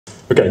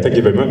Okay, thank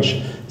you very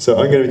much. So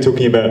I'm going to be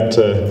talking about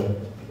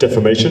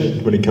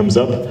deformation when it comes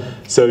up.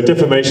 So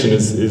deformation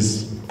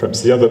is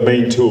perhaps the other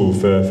main tool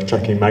for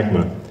tracking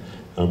magma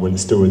when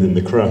it's still within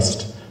the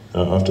crust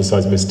after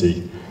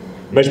seismicity.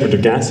 Measurement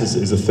of gas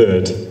is a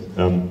third,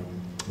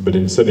 but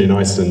certainly in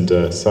Iceland,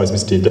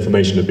 seismicity and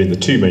deformation have been the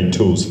two main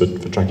tools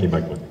for tracking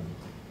magma.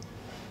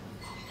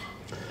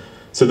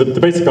 So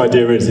the basic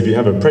idea is if you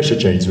have a pressure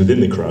change within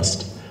the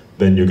crust,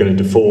 then you're going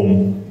to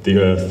deform the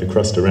earth, the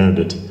crust around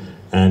it,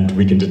 and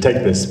we can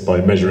detect this by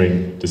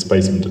measuring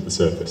displacement at the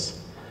surface.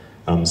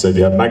 So if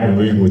you have magma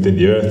moving within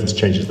the earth, this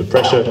changes the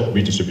pressure,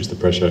 redistributes the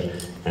pressure,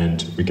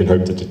 and we can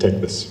hope to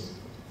detect this.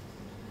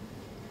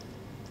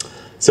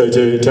 So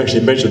to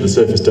actually measure the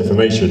surface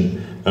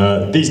deformation,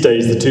 these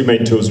days the two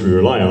main tools we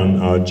rely on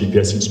are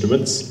GPS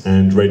instruments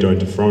and radar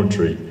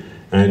interferometry.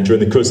 And during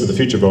the course of the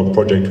futurevolc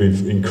project,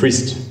 we've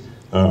increased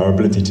our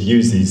ability to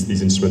use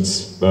these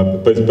instruments,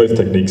 both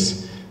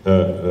techniques,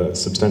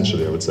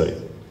 substantially, I would say.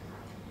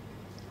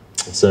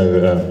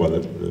 So, well,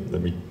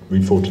 let me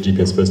move forward to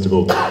GPS first of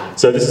all.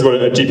 So this is what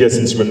a GPS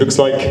instrument looks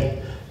like.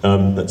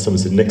 That's someone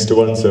sitting next to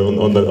one. So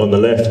on the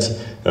left,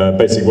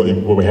 basically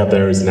what we have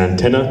there is an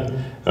antenna.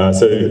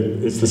 So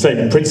it's the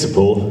same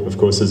principle, of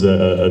course, as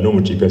a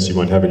normal GPS you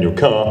might have in your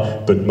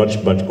car, but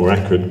much more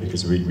accurate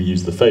because we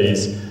use the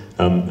phase,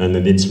 and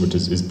then the instrument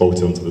is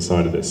bolted onto the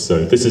side of this.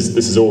 So this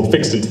is all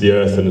fixed into the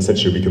earth, and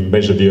essentially we can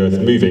measure the earth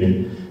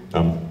moving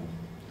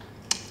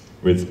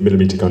with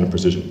millimeter kind of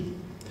precision.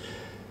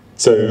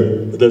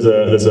 So there's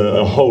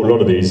a whole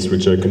lot of these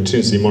which are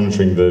continuously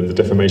monitoring the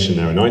deformation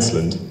now in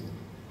Iceland.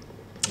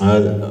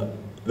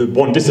 The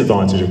one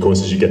disadvantage, of course,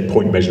 is you get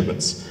point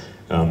measurements.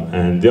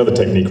 And the other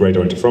technique,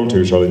 radar interferometry,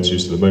 which I'll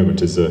introduce at the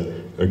moment, is a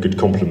good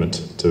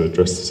complement to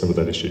address some of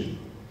that issue.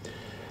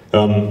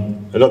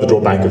 Another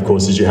drawback, of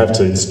course, is you have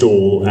to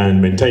install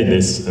and maintain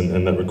this,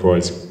 and that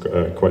requires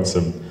quite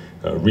some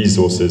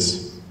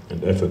resources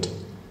and effort.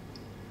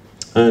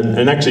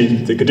 And actually,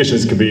 the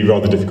conditions can be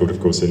rather difficult, of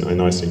course, in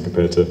Iceland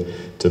compared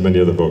to many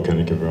other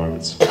volcanic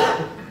environments.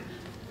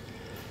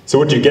 So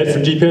what do you get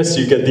from GPS?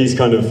 You get these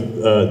kind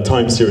of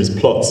time series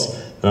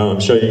plots. I'm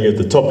showing you at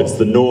the top, it's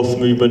the north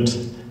movement,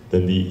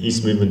 then the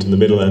east movement in the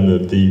middle,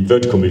 and the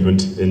vertical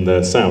movement in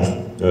the south,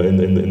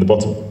 in the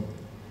bottom.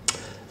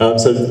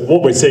 So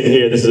what we're seeing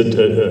here, this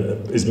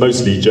is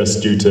mostly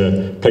just due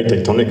to plate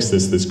tectonics,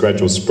 this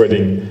gradual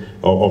spreading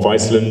of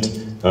Iceland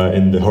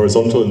in the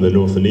horizontal, in the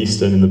north and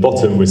east, and in the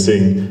bottom we're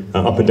seeing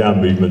up and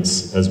down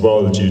movements as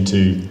well due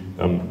to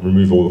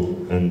removal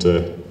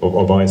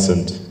of ice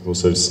and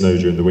also snow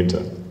during the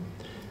winter.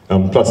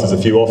 Plus there's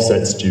a few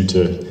offsets due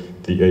to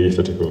the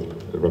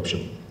aerophitical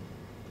eruption.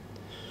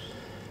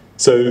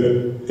 So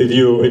if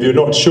you're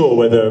not sure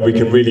whether we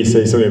can really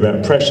say something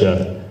about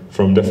pressure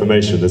from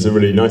deformation, there's a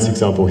really nice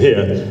example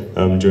here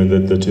during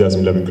the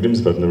 2011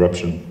 Grimsvötn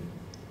eruption.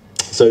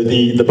 So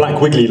the black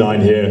wiggly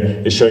line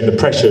here is showing the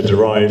pressure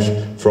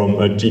derived from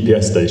a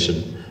GPS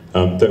station.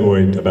 Don't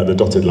worry about the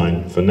dotted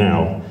line for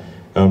now.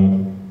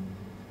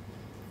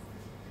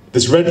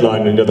 This red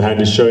line, on the other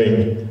hand, is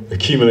showing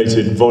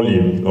accumulated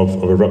volume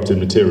of erupted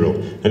material,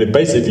 and it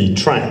basically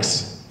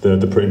tracks the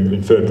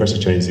inferred pressure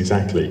change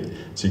exactly.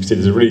 So you can see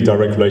there's a really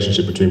direct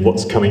relationship between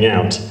what's coming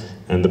out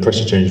and the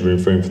pressure change we're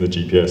inferring from the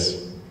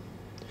GPS.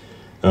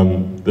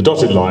 The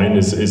dotted line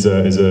is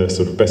a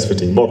sort of best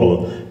fitting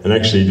model, and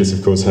actually this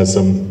of course has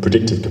some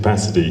predictive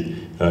capacity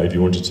if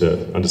you wanted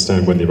to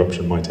understand when the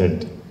eruption might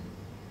end.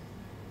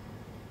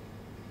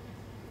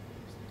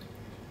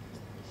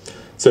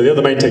 So the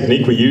other main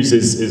technique we use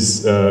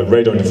is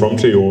radar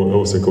interferometry, or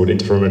also called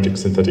interferometric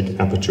synthetic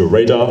aperture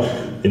radar,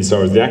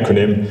 INSAR is the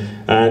acronym.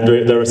 And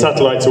there are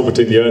satellites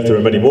orbiting the Earth. There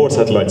are many more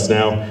satellites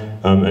now.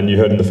 And you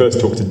heard in the first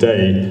talk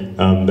today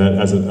that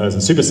as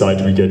a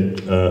supersite we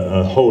get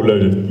a whole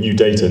load of new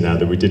data now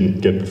that we didn't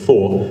get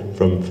before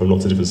from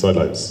lots of different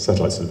satellites.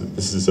 So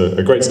this is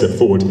a great step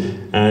forward.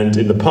 And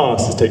in the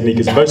past, this technique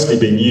has mostly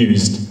been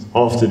used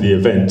after the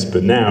event,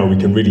 but now we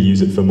can really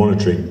use it for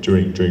monitoring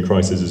during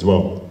crisis as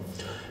well.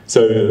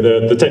 So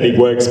the technique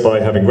works by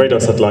having radar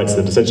satellites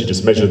that essentially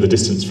just measure the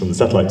distance from the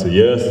satellite to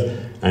the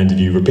Earth, and if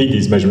you repeat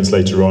these measurements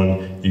later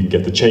on, you can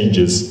get the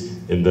changes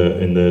in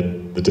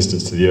the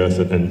distance to the Earth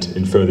and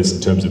infer this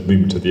in terms of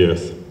movement of the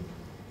Earth.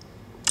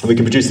 And we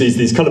can produce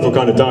these colourful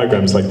kind of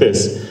diagrams like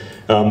this.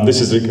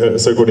 This is a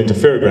so-called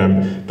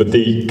interferogram, but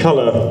the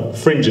colour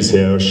fringes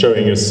here are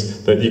showing us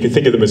that you can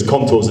think of them as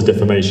contours of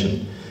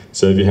deformation.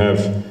 So if you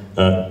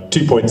have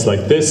 2 points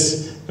like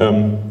this,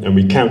 and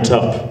we count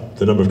up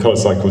the number of colour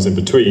cycles in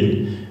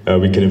between,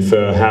 we can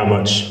infer how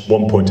much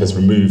one point has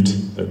moved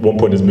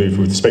with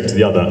respect to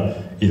the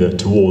other, either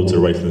towards or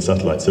away from the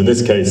satellite. So in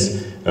this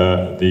case,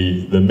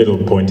 the middle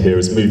point here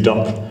has moved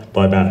up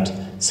by about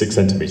 6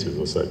 centimetres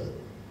or so.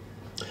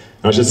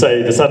 And I should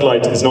say the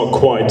satellite is not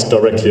quite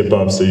directly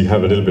above, so you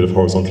have a little bit of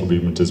horizontal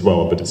movement as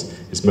well, but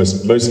it's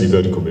mostly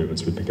vertical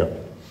movements we pick up.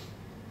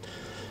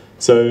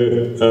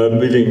 So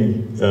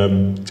moving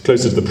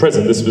closer to the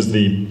present, this was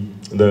the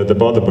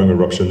Bardabung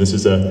eruption. This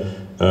is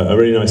a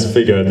really nice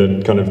figure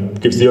that kind of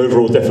gives the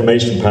overall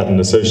deformation pattern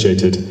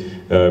associated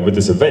with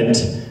this event,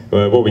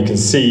 what we can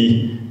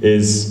see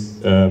is,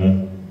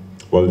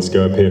 well, let's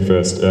go up here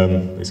first.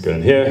 Let's go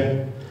in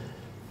here.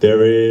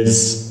 There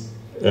is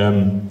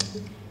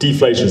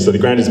deflation, so the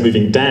ground is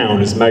moving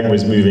down as magma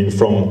is moving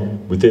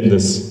from within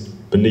this,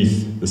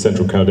 beneath the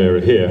central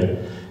caldera here.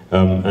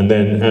 And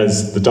then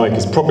as the dike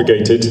is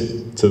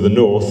propagated to the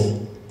north,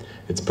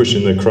 it's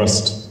pushing the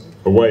crust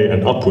away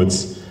and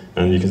upwards,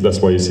 and that's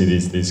why you see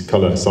these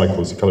colour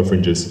cycles, colour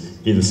fringes,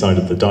 either side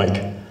of the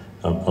dike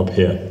up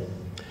here.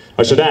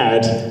 I should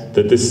add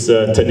that this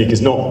technique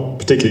is not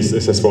particularly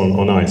successful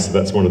on ice, so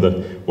that's one of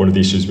the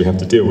issues we have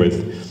to deal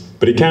with.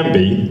 But it can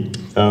be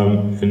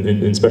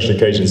in special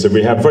occasions. So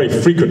we have very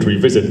frequent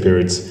revisit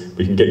periods.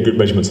 We can get good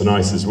measurements on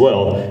ice as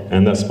well,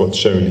 and that's what's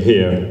shown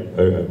here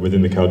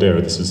within the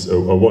caldera. This is a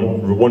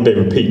one-day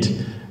repeat,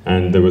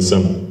 and there was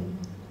some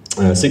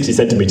 60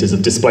 centimeters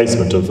of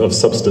displacement of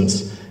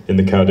substance in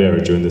the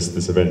caldera during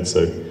this event.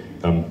 So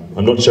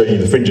I'm not showing you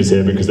the fringes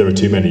here because there are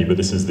too many, but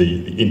this is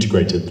the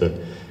integrated,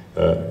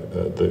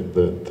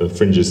 the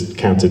fringes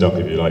counted up,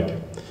 if you like.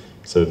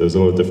 So there's a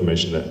lot of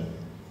deformation there.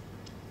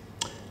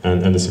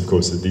 And this, of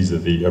course, these are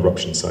the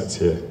eruption sites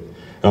here.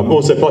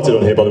 Also plotted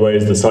on here, by the way,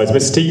 is the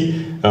seismicity,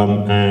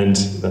 and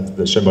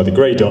that's shown by the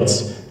grey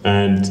dots.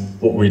 And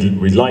what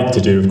we'd like to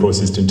do, of course,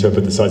 is to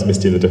interpret the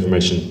seismicity and the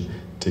deformation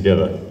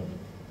together.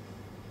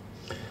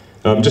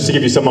 Just to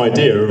give you some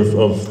idea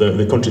of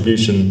the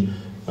contribution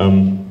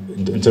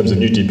in terms of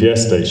new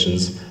GPS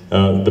stations,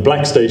 the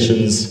black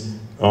stations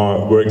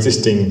were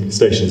existing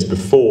stations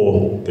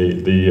before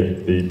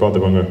the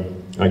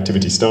Bardabunga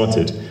activity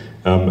started.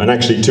 And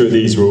actually 2 of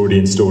these were already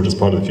installed as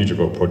part of the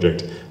futurevolc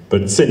project.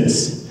 But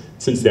since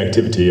the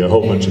activity, a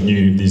whole bunch of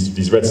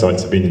these red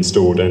sites have been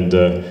installed, and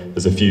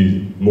there's a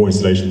few more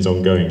installations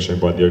ongoing, shown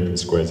by the open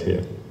squares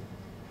here.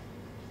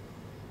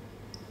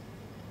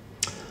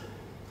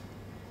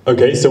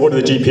 Okay, so what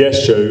do the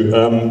GPS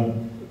show?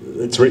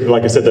 It's really,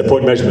 like I said, they're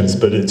point measurements,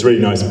 but it's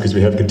really nice because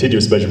we have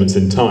continuous measurements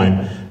in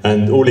time,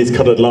 and all these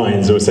coloured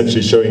lines are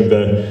essentially showing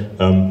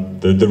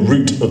the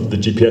route of the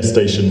GPS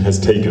station has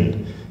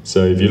taken.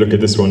 So if you look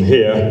at this one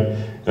here,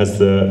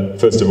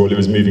 first of all, it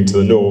was moving to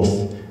the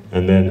north,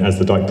 and then as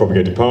the dike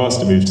propagated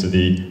past, it moved to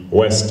the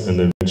west, and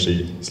then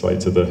eventually slightly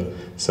to the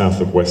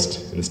south of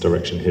west in this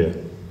direction here.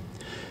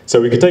 So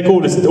we can take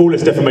all this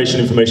deformation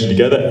information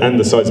together and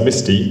the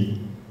seismicity,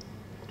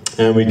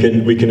 and we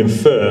can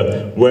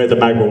infer where the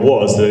magma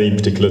was at any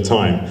particular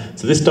time.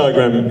 So this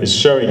diagram is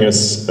showing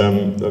us,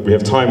 we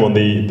have time on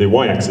the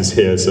y-axis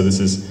here, so this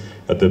is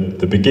at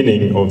the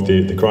beginning of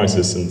the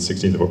crisis on the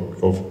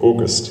 16th of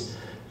August.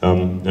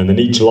 And then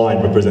each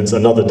line represents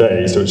another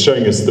day, so it's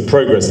showing us the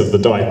progress of the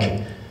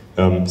dike.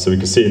 So we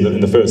can see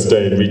in the first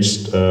day it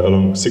reached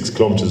along 6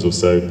 kilometers or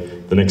so.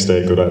 The next day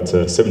it got out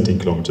to 17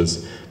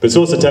 kilometers. But it's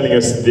also telling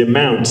us the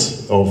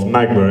amount of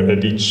magma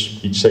at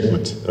each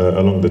segment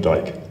along the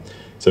dike.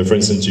 So for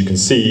instance, you can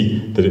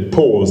see that it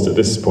paused at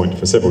this point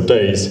for several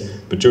days,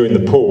 but during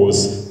the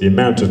pause, the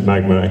amount of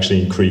magma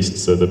actually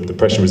increased, so the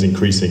pressure was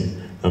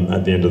increasing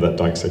at the end of that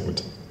dike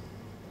segment.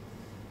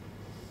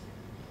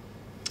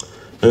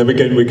 And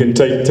then we can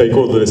take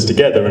all of this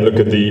together and look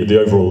at the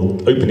overall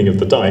opening of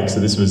the dike. So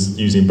this was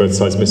using both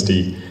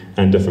seismicity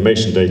and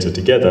deformation data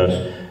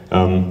together.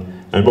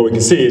 And what we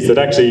can see is that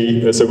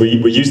actually, so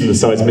we're using the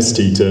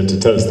seismicity to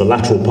tell us the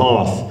lateral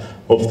path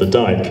of the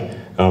dike.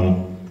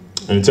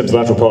 And in terms of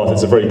lateral path,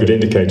 it's a very good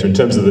indicator. In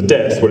terms of the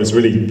depth, what it's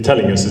really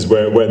telling us is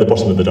where the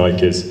bottom of the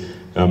dike is.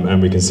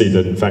 And we can see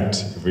that, in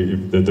fact,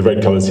 the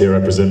red colours here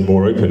represent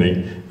more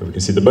opening. And we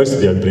can see that most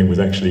of the opening was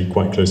actually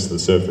quite close to the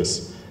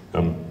surface,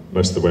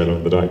 most of the way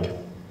along the dike.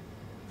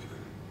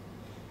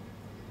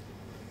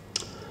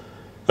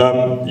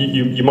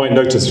 You might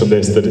notice from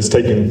this that it's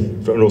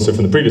taken, and also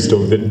from the previous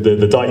talk, that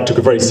the dike took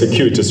a very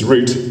circuitous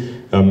route.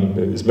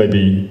 It's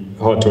maybe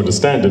hard to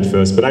understand at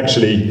first, but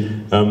actually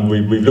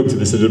we've looked at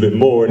this a little bit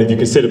more, and if you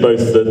consider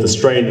both the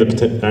strain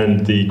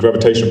and the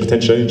gravitational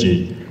potential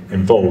energy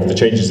involved, the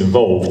changes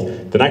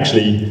involved, then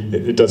actually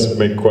it does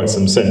make quite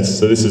some sense.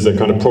 So this is a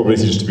kind of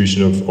probability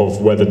distribution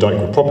of where the dike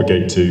would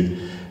propagate to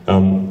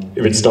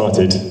if it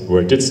started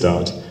where it did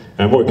start.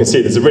 And what we can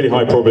see, there's a really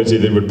high probability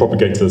that it would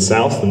propagate to the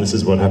south, and this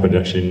is what happened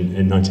actually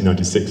in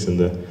 1996 in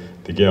the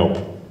Gelb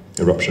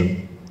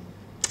eruption.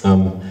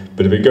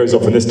 But if it goes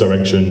off in this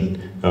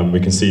direction, we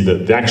can see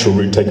that the actual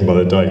route taken by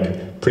the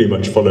dike pretty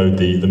much followed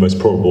the most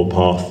probable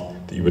path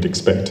that you would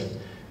expect,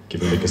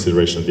 given the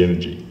consideration of the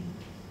energy.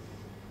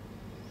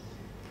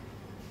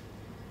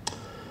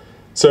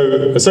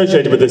 So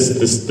associated with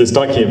this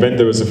diking event,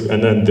 there was,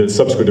 and then the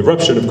subsequent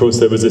eruption, of course,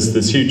 there was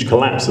this huge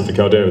collapse of the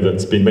caldera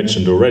that's been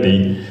mentioned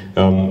already.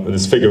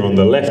 This figure on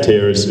the left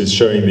here is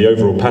showing the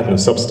overall pattern of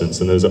substance,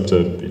 and there's up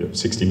to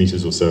 60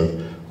 meters or so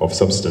of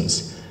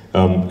substance.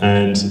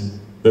 And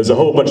there's a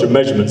whole bunch of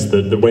measurements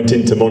that went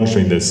into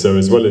monitoring this. So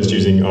as well as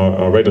using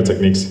our radar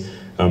techniques,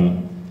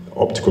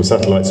 optical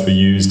satellites were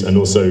used, and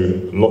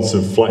also lots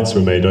of flights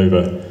were made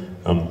over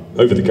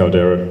the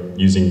caldera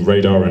using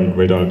radar and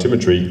radar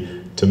altimetry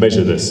to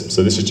measure this.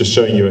 So this is just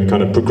showing you a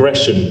kind of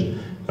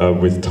progression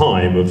with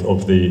time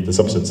of the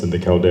substance in the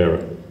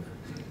caldera.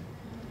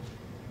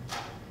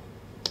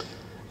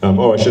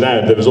 Oh, I should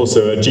add, there was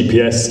also a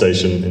GPS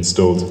station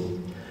installed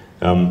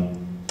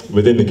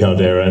within the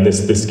caldera, and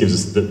this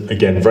gives us,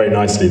 again, very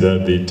nicely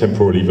the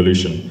temporal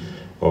evolution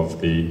of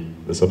the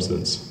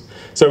substance.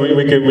 So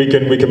we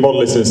can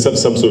model this in some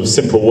sort of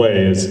simple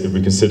way, as if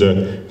we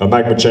consider a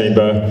magma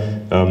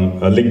chamber,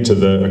 a link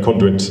to a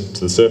conduit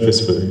to the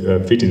surface for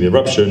feeding the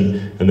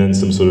eruption, and then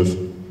some sort of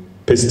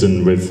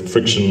piston with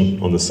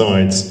friction on the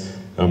sides,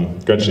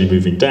 gradually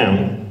moving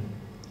down.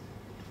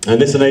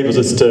 And this enables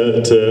us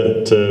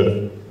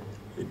to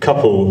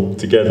couple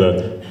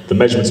together the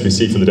measurements we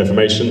see from the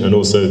deformation and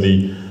also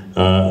the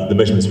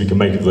measurements we can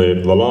make of the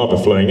lava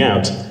flowing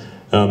out.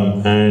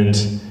 And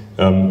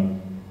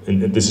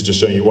this is just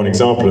showing you one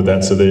example of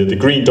that. So the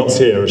green dots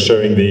here are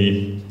showing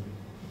the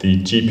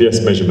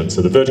GPS measurement,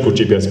 so the vertical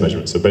GPS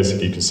measurement. So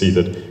basically you can see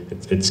that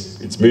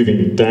it's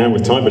moving down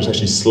with time, but it's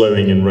actually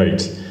slowing in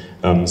rate.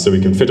 So we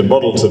can fit a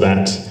model to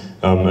that.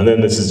 And then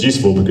this is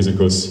useful because, of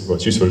course, well,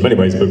 it's useful in many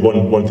ways, but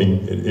one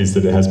thing is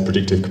that it has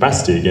predictive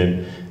capacity,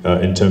 again,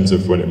 in terms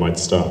of when it might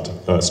stop,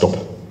 I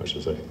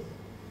should say.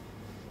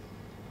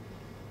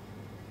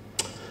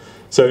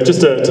 So just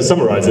to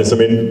summarize this, I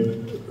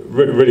mean,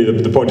 really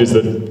the point is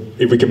that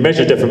if we can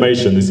measure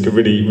deformation,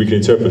 we can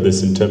interpret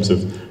this in terms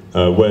of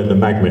where the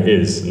magma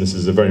is, and this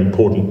is a very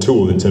important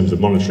tool in terms of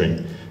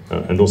monitoring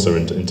and also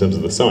in terms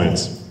of the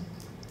science.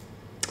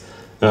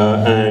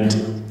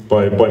 And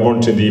by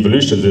monitoring the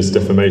evolution of this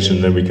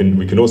deformation, then we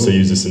can also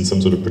use this in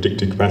some sort of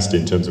predictive capacity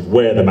in terms of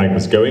where the magma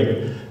is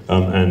going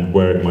and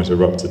where it might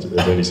erupt at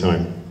any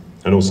time,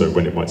 and also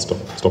when it might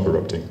stop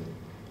erupting.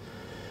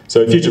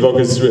 So futurevolc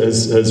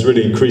has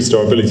really increased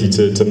our ability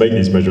to make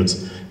these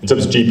measurements. In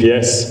terms of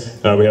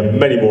GPS, we have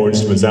many more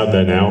instruments out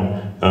there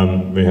now.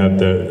 We have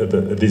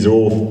these are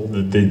all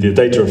the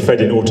data are fed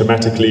in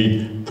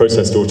automatically,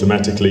 processed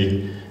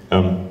automatically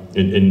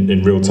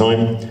in real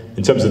time.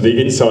 In terms of the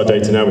INSAR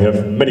data now, we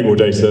have many more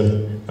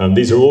data.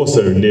 These are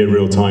also near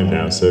real time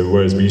now. So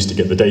whereas we used to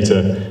get the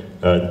data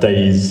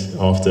days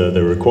after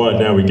they were required,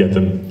 now we get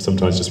them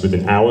sometimes just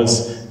within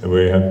hours. And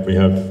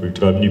we've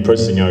developed new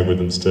processing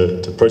algorithms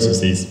to process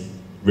these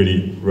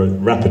really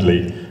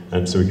rapidly,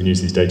 and so we can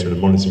use these data in a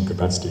monitoring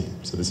capacity.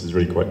 So this is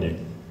really quite new.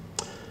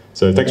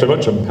 So thanks very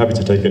much. I'm happy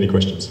to take any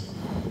questions.